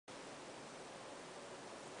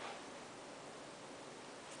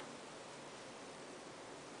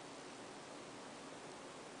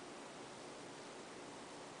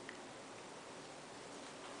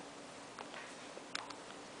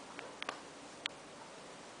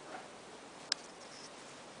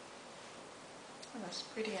That's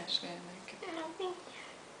pretty, Ashley. I like it. I think.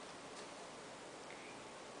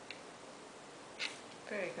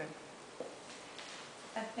 Very good.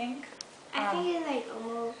 I think it's like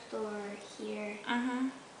almost over here. Yeah.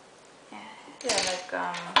 Yeah, like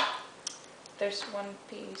there's one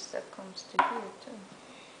piece that comes to here too.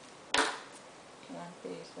 One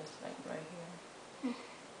piece that's like right here.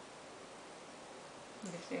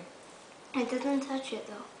 You see? It doesn't touch it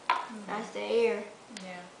though. That's the ear.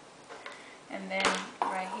 Yeah. And then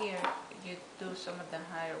right here, you do some of the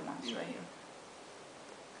higher ones right here.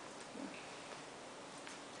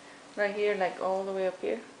 Right here, like all the way up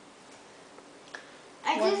here.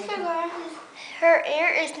 I just forgot her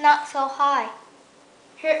ear is not so high.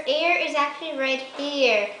 Her ear is actually right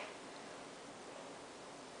here.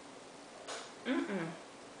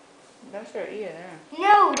 That's her ear there.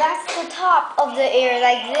 No, that's the top of the ear,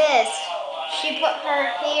 like this. She put her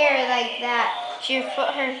hair like that. She put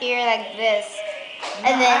her hair like this. No,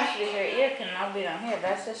 And then actually, her ear cannot be down here.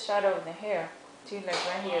 That's the shadow of the hair. See, like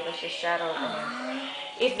right here, that's the shadow of the hair.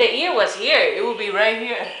 If the ear was here, it would be right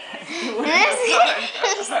here.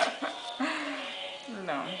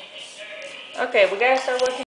 No. Okay, we gotta start working.